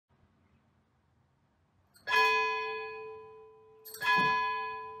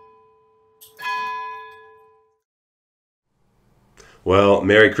Well,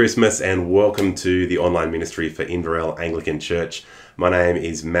 Merry Christmas and welcome to the online ministry for Inverell Anglican Church. My name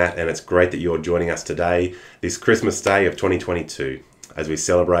is Matt and it's great that you're joining us today, this Christmas day of 2022, as we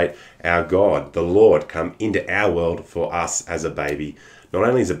celebrate our God, the Lord, come into our world for us as a baby, not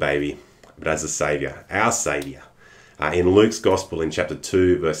only as a baby, but as a Saviour, our Saviour. In Luke's Gospel in chapter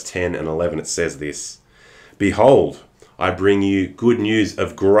 2, verse 10 and 11, it says this, "Behold, I bring you good news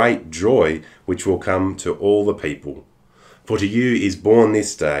of great joy, which will come to all the people. For to you is born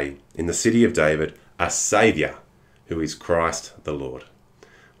this day in the city of David a Saviour, who is Christ the Lord."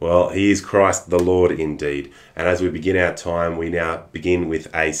 Well, he is Christ the Lord indeed. And as we begin our time, we now begin with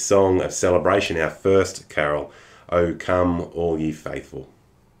a song of celebration, our first carol, "O Come All Ye Faithful."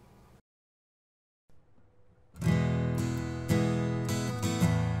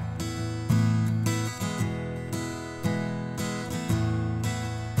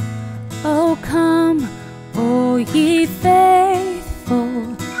 O come, all ye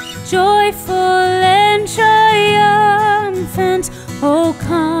faithful, joyful and triumphant. O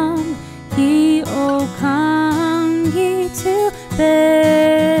come ye to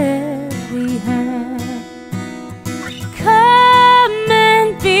Bethlehem. Come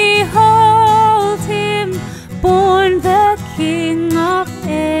and behold him, born the King of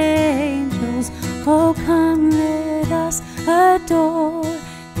angels. O come, let us adore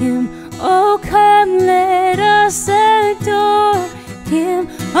him. Oh, come, let us adore him.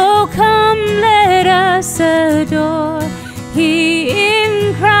 Oh, come, let us adore He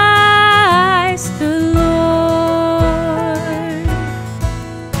in Christ the Lord.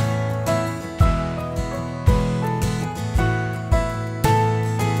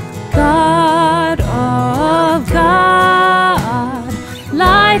 God of God,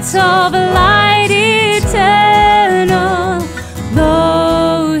 light of light eternal,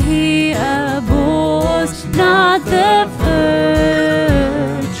 though He abhors not the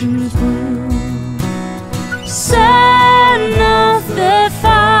virgin's womb, Son of the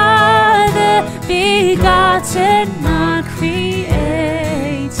Father, begotten, not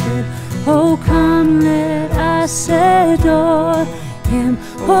created. Oh, come, let us adore him.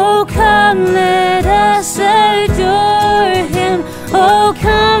 Oh, come, let us adore him. Oh,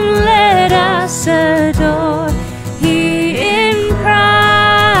 come, let us adore He in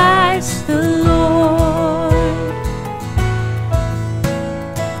Christ the Lord.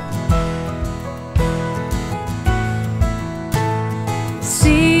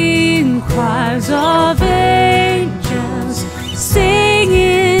 Sing choirs of angels, sing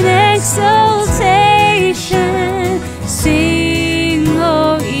in exultation. Sing,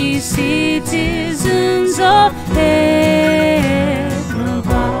 O ye citizens of heaven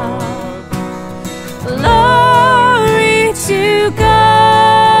above. Glory to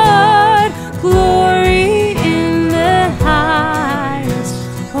God, glory in the highest.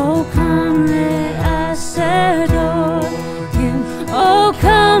 Oh, come, let us adore him. Oh,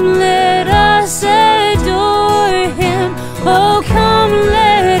 come, let us adore him. Oh, come,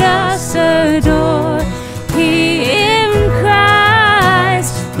 let us adore He in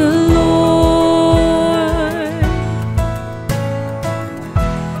Christ the Lord.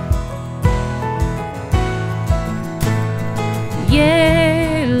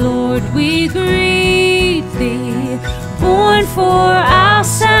 Yea, Lord, we greet thee, born for our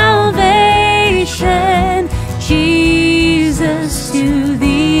salvation. Jesus, to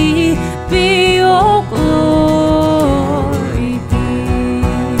thee be all glory be.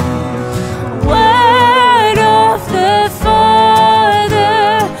 Word of the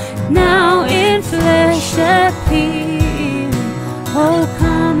Father, now in flesh appearing. Oh,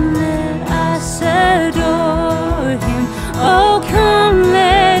 come, let us adore him. Oh, come,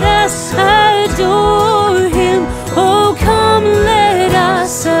 let us adore him. Oh, come, let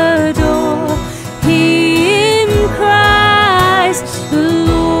us adore He in Christ the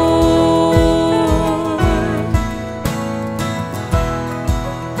Lord.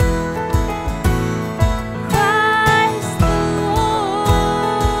 Christ the Lord.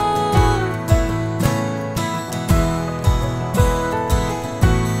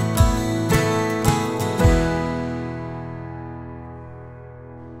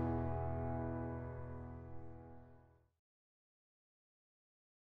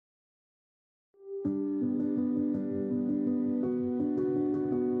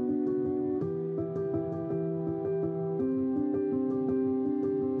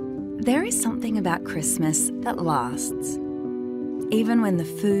 There is something about Christmas that lasts, even when the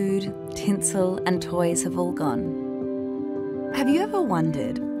food, tinsel and toys have all gone. Have you ever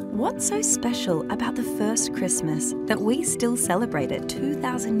wondered what's so special about the first Christmas that we still celebrate it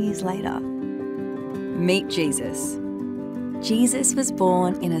 2,000 years later? Meet Jesus. Jesus was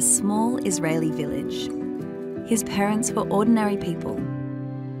born in a small Israeli village. His parents were ordinary people.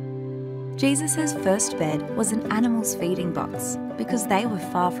 Jesus' first bed was an animal's feeding box because they were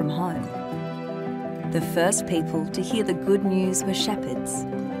far from home. The first people to hear the good news were shepherds,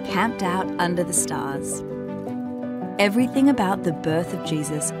 camped out under the stars. Everything about the birth of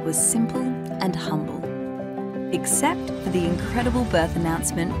Jesus was simple and humble, except for the incredible birth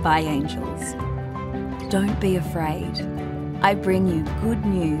announcement by angels. Don't be afraid. I bring you good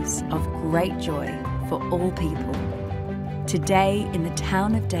news of great joy for all people. Today, in the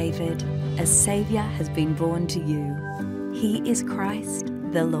town of David, a Saviour has been born to you. He is Christ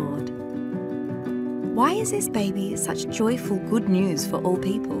the Lord. Why is this baby such joyful good news for all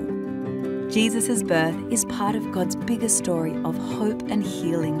people? Jesus' birth is part of God's bigger story of hope and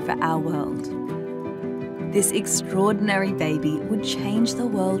healing for our world. This extraordinary baby would change the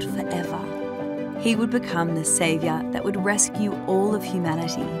world forever. He would become the Saviour that would rescue all of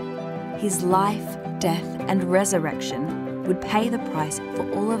humanity. His life, death, and resurrection would pay the price for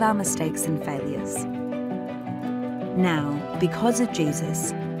all of our mistakes and failures. Now, because of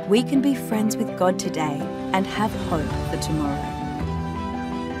Jesus, we can be friends with God today and have hope for tomorrow.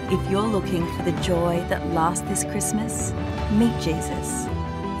 If you're looking for the joy that lasts this Christmas, meet Jesus.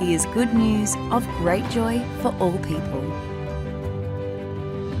 He is good news of great joy for all people.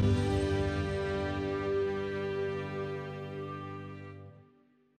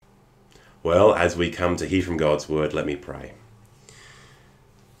 Well, as we come to hear from God's word, let me pray.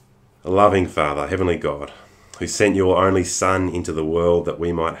 A loving Father, Heavenly God, who sent your only Son into the world that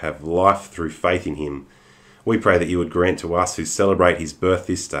we might have life through faith in him, we pray that you would grant to us who celebrate his birth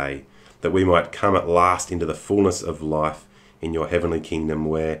this day, that we might come at last into the fullness of life in your heavenly kingdom,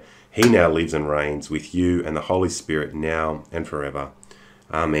 where he now lives and reigns with you and the Holy Spirit now and forever.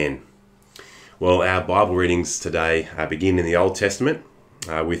 Amen. Well, our Bible readings today begin in the Old Testament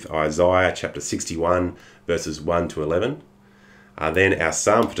with Isaiah chapter 61, verses 1 to 11. Then our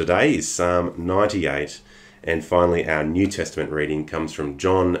psalm for today is Psalm 98. And finally, our New Testament reading comes from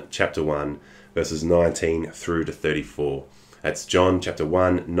John chapter 1, verses 19 through to 34. That's John chapter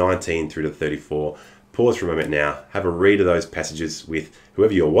 1, 19 through to 34. Pause for a moment now, have a read of those passages with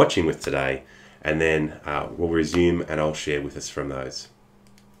whoever you're watching with today, and then we'll resume and I'll share with us from those.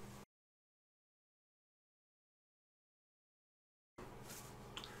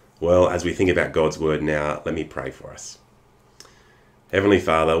 Well, as we think about God's word now, let me pray for us. Heavenly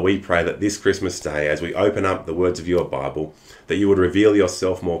Father, we pray that this Christmas day, as we open up the words of your Bible, that you would reveal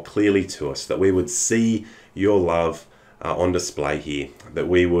yourself more clearly to us, that we would see your love on display here, that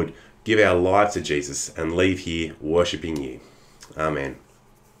we would give our lives to Jesus and leave here worshipping you. Amen.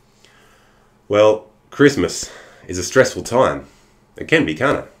 Well, Christmas is a stressful time. It can be,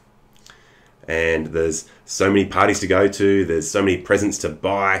 can't it? And there's so many parties to go to, there's so many presents to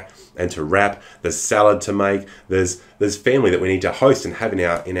buy and to wrap, there's salad to make, there's family that we need to host and have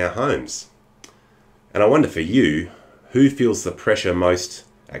in our homes. And I wonder for you, who feels the pressure most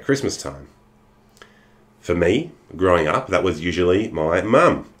at Christmas time? For me, growing up, that was usually my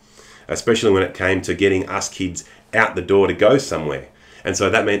mum, especially when it came to getting us kids out the door to go somewhere. And so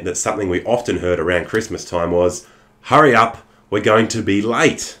that meant that something we often heard around Christmas time was, hurry up, we're going to be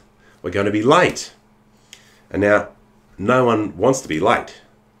late. We're going to be late. And now, no one wants to be late.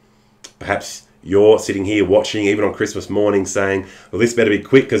 Perhaps you're sitting here watching, even on Christmas morning, saying, well, this better be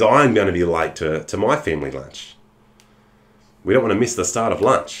quick because I'm going to be late to my family lunch. We don't want to miss the start of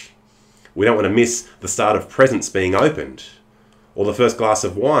lunch. We don't want to miss the start of presents being opened, or the first glass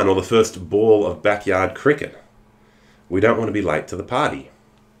of wine, or the first ball of backyard cricket. We don't want to be late to the party.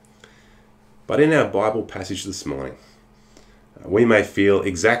 But in our Bible passage this morning, we may feel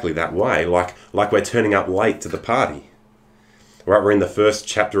exactly that way, like we're turning up late to the party. Right, we're in the first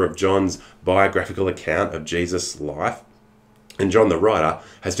chapter of John's biographical account of Jesus' life, and John the writer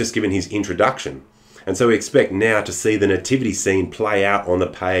has just given his introduction. And so we expect now to see the nativity scene play out on the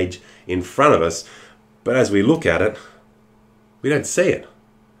page in front of us, but as we look at it, we don't see it.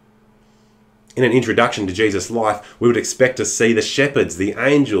 In an introduction to Jesus' life, we would expect to see the shepherds, the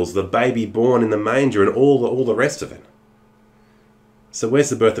angels, the baby born in the manger, and all the rest of it. So where's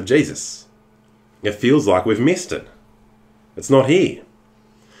the birth of Jesus? It feels like we've missed it. It's not here.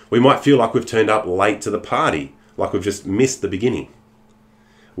 We might feel like we've turned up late to the party, like we've just missed the beginning.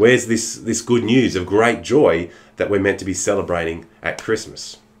 Where's this good news of great joy that we're meant to be celebrating at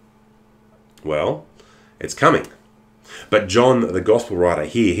Christmas? Well, it's coming. But John, the gospel writer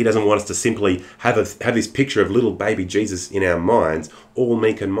here, he doesn't want us to simply have this picture of little baby Jesus in our minds, all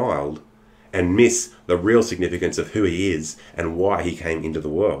meek and mild, and miss the real significance of who he is and why he came into the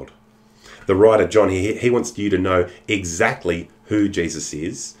world. the writer John, he wants you to know exactly who Jesus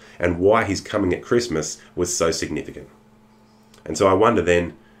is and why his coming at Christmas was so significant. And so I wonder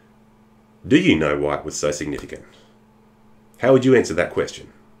then, do you know why it was so significant? How would you answer that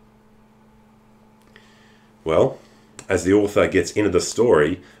question? Well, as the author gets into the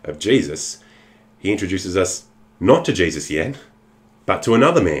story of Jesus, he introduces us not to Jesus yet, but to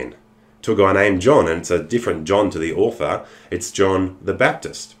another man, to a guy named John, and it's a different John to the author. It's John the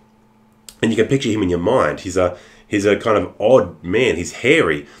Baptist. And you can picture him in your mind. He's a kind of odd man. He's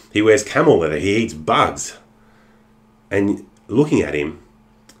hairy. He wears camel leather. He eats bugs. And looking at him,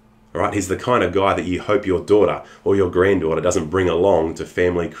 right, he's the kind of guy that you hope your daughter or your granddaughter doesn't bring along to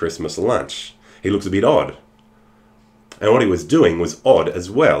family Christmas lunch. He looks a bit odd. And what he was doing was odd as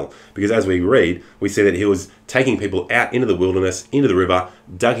well, because as we read, we see that he was taking people out into the wilderness, into the river,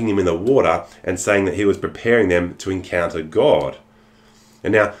 dunking them in the water, and saying that he was preparing them to encounter God.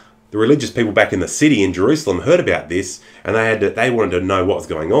 And now, the religious people back in the city in Jerusalem heard about this, and they wanted to know what was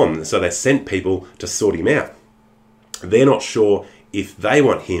going on, so they sent people to sort him out. They're not sure if they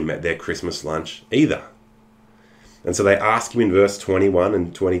want him at their Christmas lunch either. And so they ask him in verse 21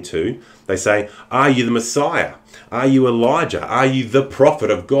 and 22, they say, "Are you the Messiah? Are you Elijah? Are you the prophet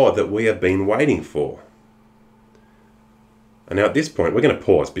of God that we have been waiting for?" And now at this point, we're going to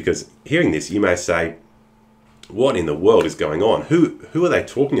pause, because hearing this, you may say, what in the world is going on? Who are they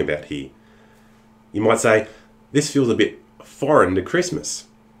talking about here? You might say, this feels a bit foreign to Christmas.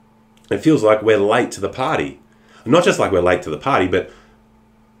 It feels like we're late to the party. Not just like we're late to the party, but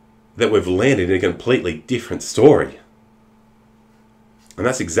that we've landed in a completely different story. And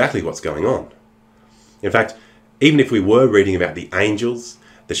that's exactly what's going on. In fact, even if we were reading about the angels,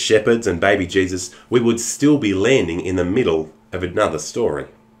 the shepherds and baby Jesus, we would still be landing in the middle of another story.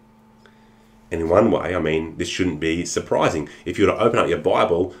 And in one way, I mean, this shouldn't be surprising. If you were to open up your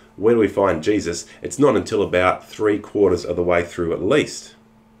Bible, where do we find Jesus? It's not until about 3/4 of the way through at least.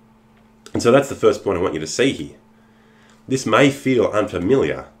 And so that's the first point I want you to see here. This may feel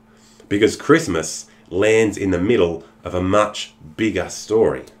unfamiliar, because Christmas lands in the middle of a much bigger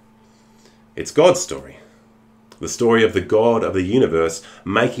story. It's God's story. The story of the God of the universe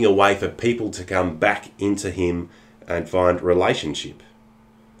making a way for people to come back into him and find relationship.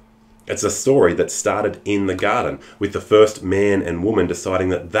 It's a story that started in the garden with the first man and woman deciding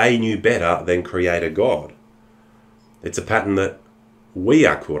that they knew better than Creator God. It's a pattern that we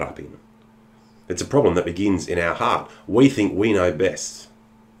are caught up in. It's a problem that begins in our heart. We think we know best.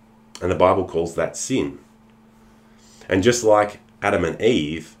 And the Bible calls that sin. And just like Adam and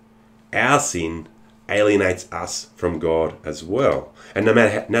Eve, our sin alienates us from God as well. And no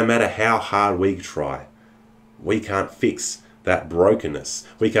matter how hard we try, we can't fix that brokenness.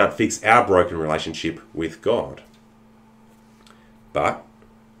 We can't fix our broken relationship with God. But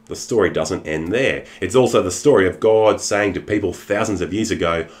the story doesn't end there. It's also the story of God saying to people thousands of years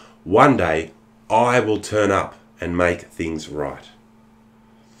ago, one day I will turn up and make things right.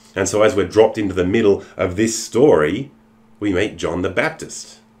 And so as we're dropped into the middle of this story, we meet John the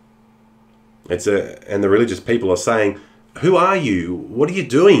Baptist. And the religious people are saying, who are you? What are you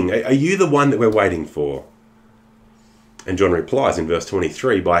doing? Are you the one that we're waiting for? And John replies in verse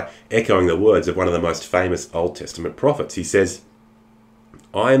 23 by echoing the words of one of the most famous Old Testament prophets. He says,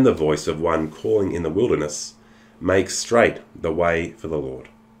 "I am the voice of one calling in the wilderness, make straight the way for the Lord."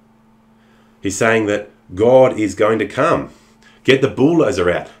 He's saying that God is going to come. Get the bulldozer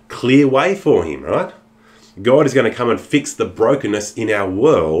out. Clear way for him, right? God is going to come and fix the brokenness in our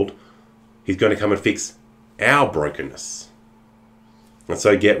world. He's going to come and fix our brokenness. And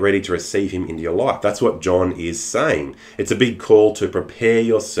so get ready to receive him into your life. That's what John is saying. It's a big call to prepare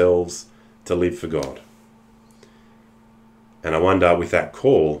yourselves to live for God. And I wonder, with that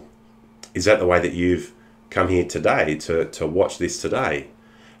call, is that the way that you've come here today to watch this today?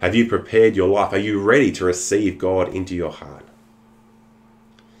 Have you prepared your life? Are you ready to receive God into your heart?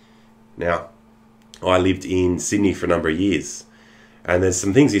 Now, I lived in Sydney for a number of years, and there's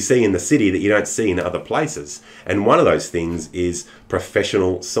some things you see in the city that you don't see in other places. And one of those things is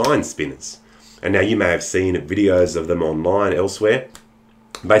professional sign spinners. And now you may have seen videos of them online elsewhere.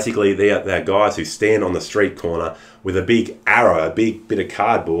 Basically, they're guys who stand on the street corner with a big arrow, a big bit of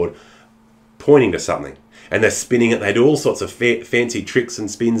cardboard, pointing to something. And they're spinning it. They do all sorts of fancy tricks and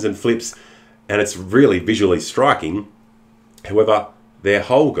spins and flips, and it's really visually striking. However, their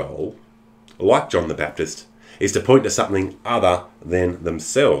whole goal, like John the Baptist, is to point to something other than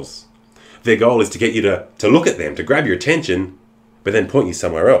themselves. Their goal is to get you to look at them, to grab your attention, but then point you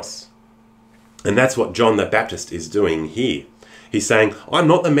somewhere else. And that's what John the Baptist is doing here. He's saying, I'm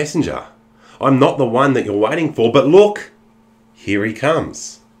not the messenger. I'm not the one that you're waiting for, but look, here he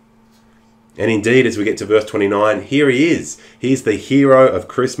comes. And indeed, as we get to verse 29, here he is. He's the hero of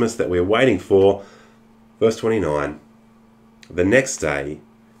Christmas that we're waiting for. Verse 29, the next day,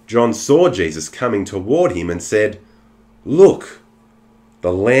 John saw Jesus coming toward him and said, "Look,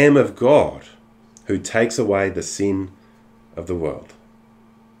 the Lamb of God who takes away the sin of the world."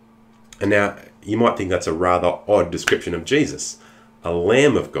 And now, you might think that's a rather odd description of Jesus. A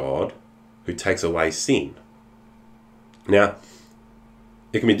Lamb of God who takes away sin. Now,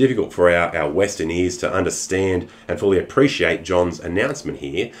 it can be difficult for our Western ears to understand and fully appreciate John's announcement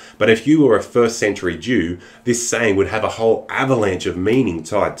here, but if you were a first century Jew, this saying would have a whole avalanche of meaning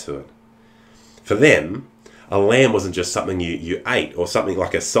tied to it. For them, a lamb wasn't just something you ate or something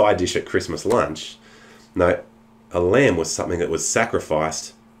like a side dish at Christmas lunch. No, a lamb was something that was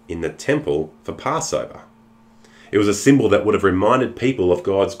sacrificed in the temple for Passover. It was a symbol that would have reminded people of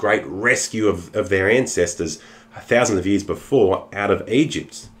God's great rescue of their ancestors thousands of years before out of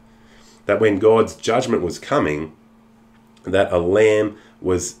Egypt. That when God's judgment was coming, that a lamb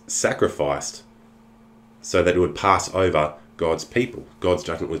was sacrificed so that it would pass over God's people. God's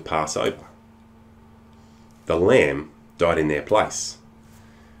judgment would pass over. The lamb died in their place.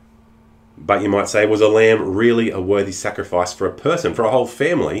 But you might say, was a lamb really a worthy sacrifice for a person, for a whole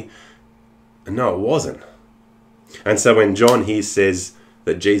family? No, it wasn't. And so when John here says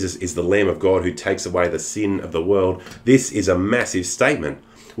that Jesus is the Lamb of God who takes away the sin of the world, this is a massive statement.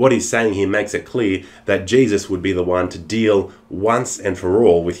 What he's saying here makes it clear that Jesus would be the one to deal once and for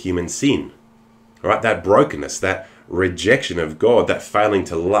all with human sin. Right? That brokenness, that rejection of God, that failing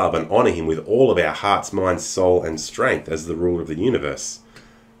to love and honour him with all of our hearts, minds, soul and strength as the ruler of the universe.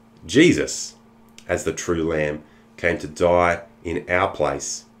 Jesus, as the true Lamb, came to die in our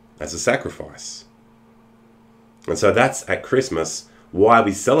place as a sacrifice. And so that's at Christmas why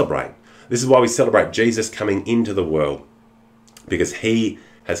we celebrate. This is why we celebrate Jesus coming into the world, because he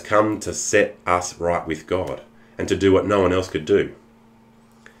has come to set us right with God and to do what no one else could do.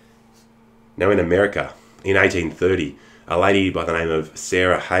 Now in America, in 1830, a lady by the name of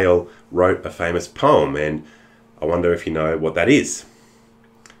Sarah Hale wrote a famous poem, and I wonder if you know what that is.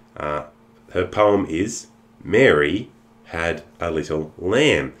 Her poem is "Mary Had a Little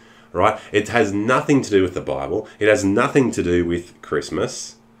Lamb." Right? It has nothing to do with the Bible. It has nothing to do with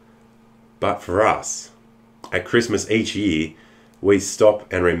Christmas. But for us, at Christmas each year, we stop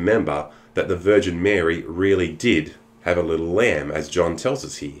and remember that the Virgin Mary really did have a little lamb, as John tells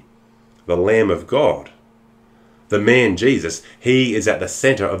us here. The Lamb of God. The man Jesus, he is at the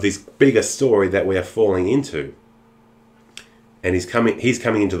center of this bigger story that we are falling into. And his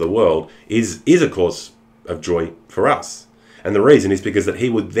coming into the world is a cause of joy for us. And the reason is because that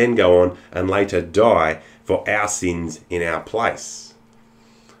he would then go on and later die for our sins in our place.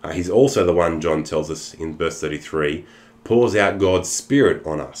 He's also the one, John tells us in verse 33, pours out God's Spirit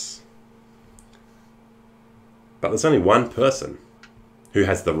on us. But there's only one person who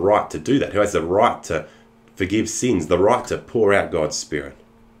has the right to do that, who has the right to forgive sins, the right to pour out God's Spirit.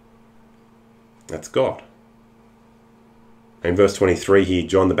 That's God. In verse 23 here,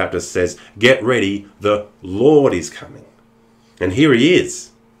 John the Baptist says, "Get ready, the Lord is coming." And here he is.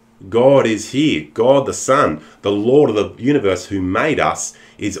 God is here. God the Son, the Lord of the universe who made us,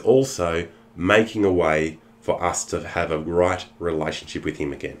 is also making a way for us to have a right relationship with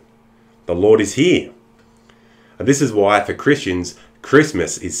him again. The Lord is here. And this is why for Christians,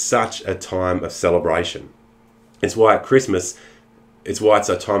 Christmas is such a time of celebration. It's why at Christmas, it's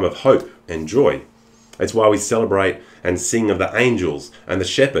a time of hope and joy. It's why we celebrate and sing of the angels and the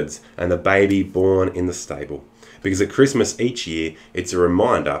shepherds and the baby born in the stable. Because at Christmas each year, it's a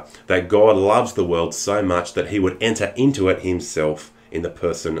reminder that God loves the world so much that he would enter into it himself in the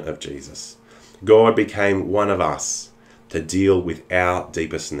person of Jesus. God became one of us to deal with our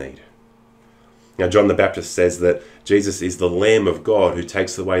deepest need. Now, John the Baptist says that Jesus is the Lamb of God who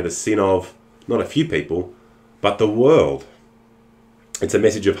takes away the sin of not a few people, but the world. It's a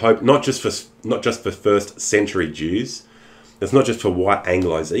message of hope, not just for first century Jews. It's not just for white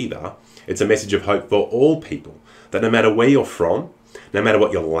Anglos either. It's a message of hope for all people. That no matter where you're from, no matter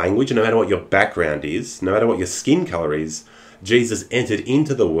what your language, no matter what your background is, no matter what your skin colour is, Jesus entered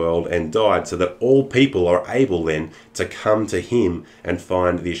into the world and died so that all people are able then to come to him and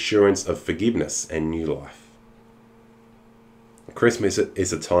find the assurance of forgiveness and new life. Christmas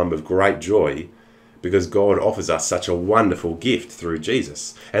is a time of great joy because God offers us such a wonderful gift through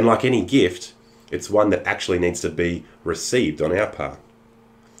Jesus. And like any gift, it's one that actually needs to be received on our part.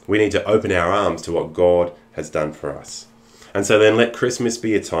 We need to open our arms to what God has done for us. And so then let Christmas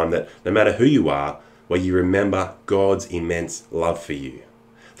be a time that no matter who you are, where you remember God's immense love for you.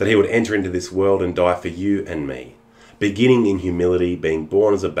 That he would enter into this world and die for you and me. Beginning in humility, being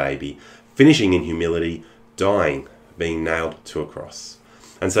born as a baby, finishing in humility, dying, being nailed to a cross.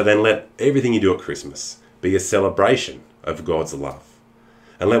 And so then let everything you do at Christmas be a celebration of God's love.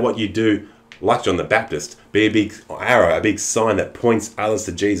 And let what you do, like John the Baptist, be a big arrow, a big sign that points others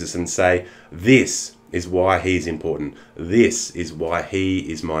to Jesus and say, this is why he's important. This is why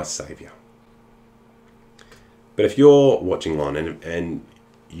he is my saviour. But if you're watching on and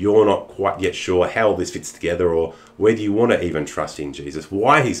you're not quite yet sure how all this fits together or whether you want to even trust in Jesus,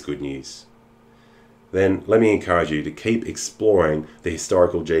 why he's good news, then let me encourage you to keep exploring the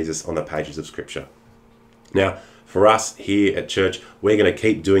historical Jesus on the pages of Scripture. Now, for us here at church, we're going to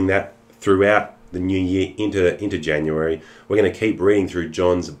keep doing that throughout the new year into January. We're going to keep reading through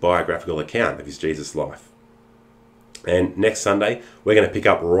John's biographical account of his Jesus life. And next Sunday, we're going to pick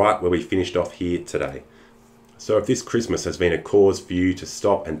up right where we finished off here today. So if this Christmas has been a cause for you to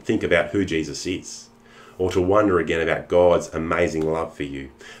stop and think about who Jesus is, or to wonder again about God's amazing love for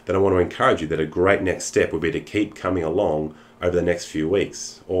you, then I want to encourage you that a great next step would be to keep coming along over the next few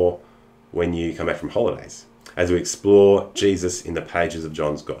weeks, or when you come back from holidays, as we explore Jesus in the pages of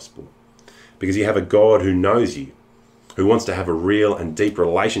John's Gospel. Because you have a God who knows you, who wants to have a real and deep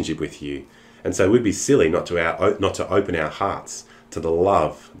relationship with you, and so we'd be silly not to open our hearts to the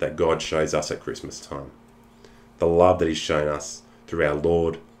love that God shows us at Christmas time. The love that he's shown us through our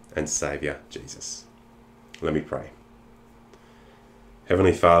Lord and Saviour, Jesus. Let me pray.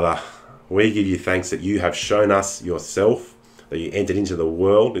 Heavenly Father, we give you thanks that you have shown us yourself, that you entered into the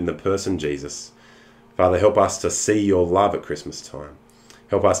world in the person Jesus. Father, help us to see your love at Christmas time.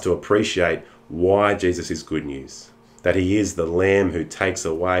 Help us to appreciate why Jesus is good news, that he is the Lamb who takes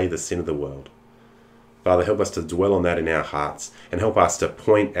away the sin of the world. Father, help us to dwell on that in our hearts and help us to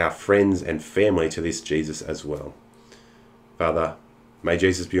point our friends and family to this Jesus as well. Father, may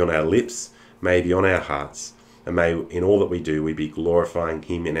Jesus be on our lips, may he be on our hearts, and may in all that we do we be glorifying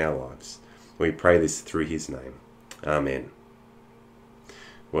him in our lives. We pray this through his name. Amen.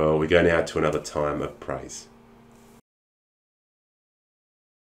 Well, we go now to another time of praise.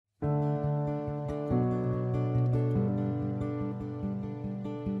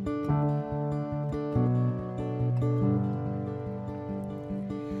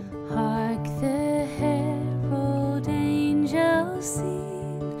 Hark the herald angels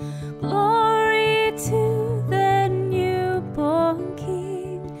sing, glory to the newborn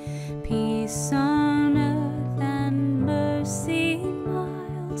King, peace on earth and mercy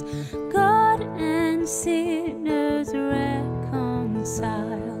mild, God and sin.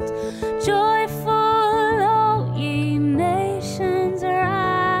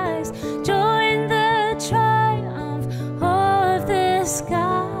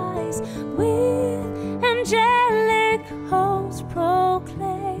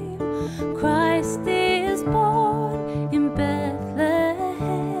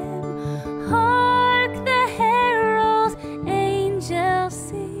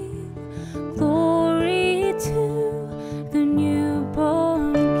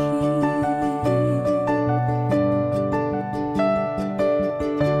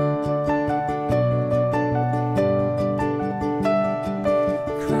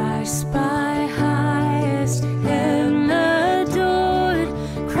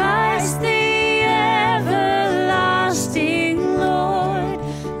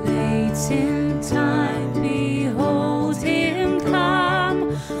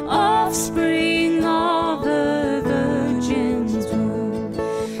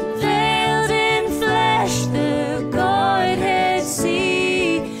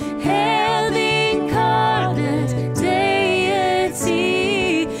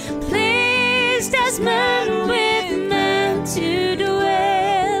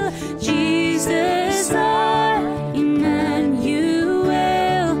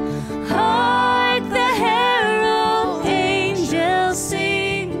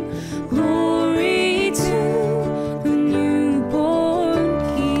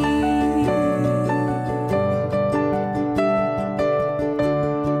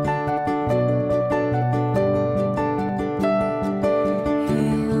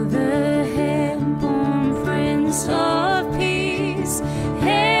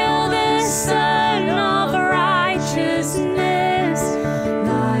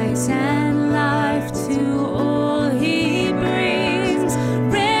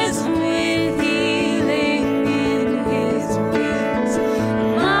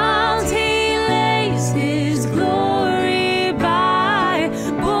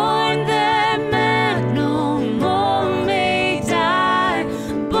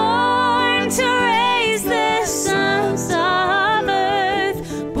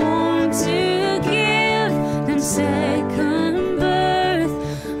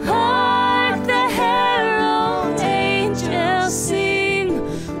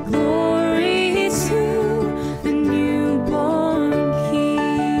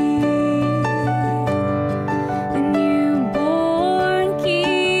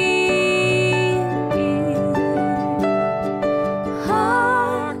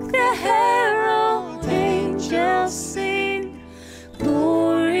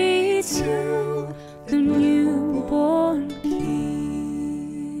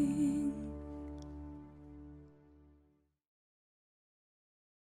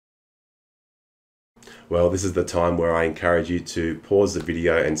 Well, this is the time where I encourage you to pause the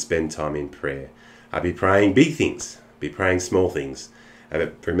video and spend time in prayer. Be praying big things, be praying small things.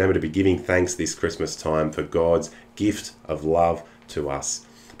 And remember to be giving thanks this Christmas time for God's gift of love to us.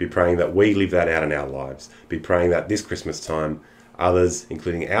 Be praying that we live that out in our lives. Be praying that this Christmas time, others,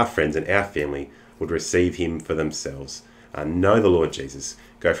 including our friends and our family, would receive him for themselves. Know the Lord Jesus,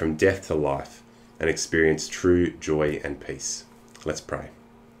 go from death to life, and experience true joy and peace. Let's pray.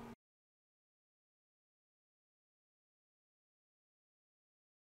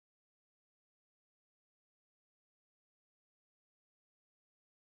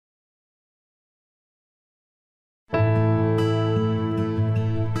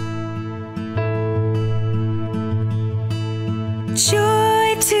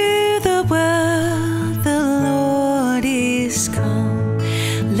 Joy to the world, the Lord is come.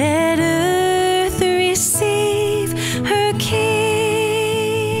 Let earth receive her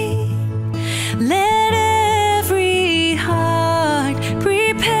King. Let every heart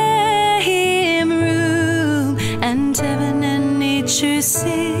prepare him room, and heaven and nature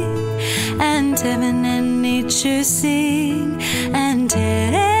sing, and heaven and nature sing, and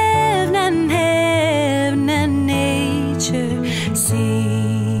heaven and nature sing.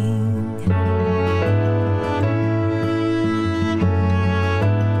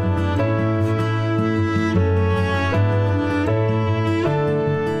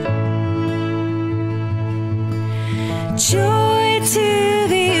 Joy to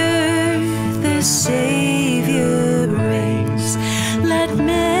the earth, the Savior reigns. Let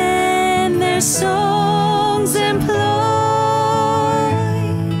men their songs employ,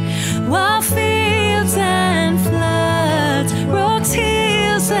 while fields and floods, rocks,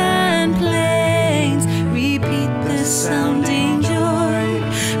 hills and plains repeat the sounding joy,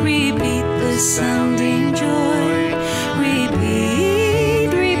 repeat the sounding joy,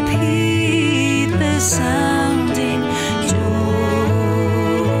 repeat, repeat the sounding joy.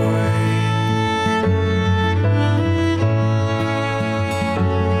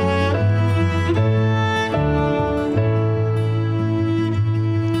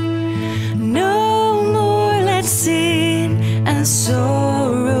 No more let sin and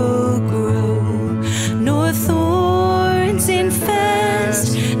sorrow grow, nor thorns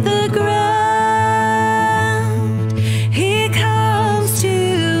infest the ground. He comes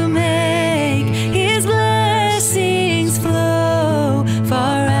to make his blessings flow,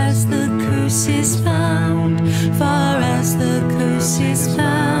 far as the curse is found, far as the curse is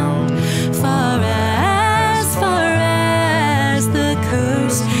found, far as the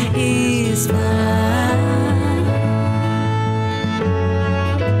curse is found.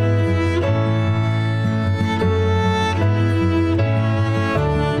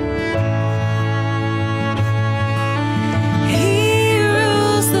 He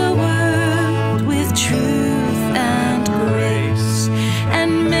rules the world with truth and grace,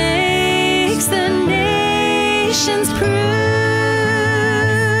 and makes the nations prove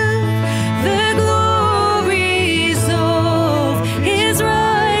the glories of his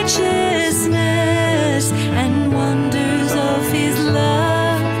righteousness, and wonders of his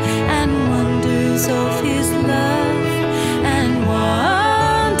love, and wonders of his love, and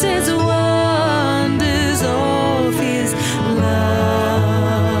wonders of his love.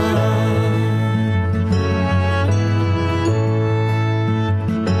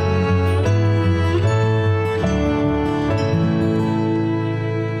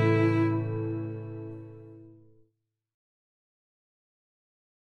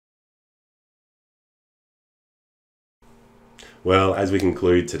 Well, as we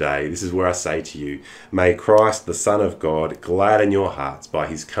conclude today, this is where I say to you, may Christ, the Son of God, gladden your hearts by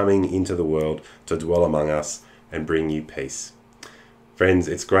his coming into the world to dwell among us and bring you peace. Friends,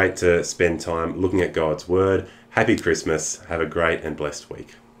 it's great to spend time looking at God's Word. Happy Christmas. Have a great and blessed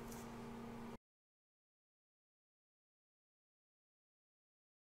week.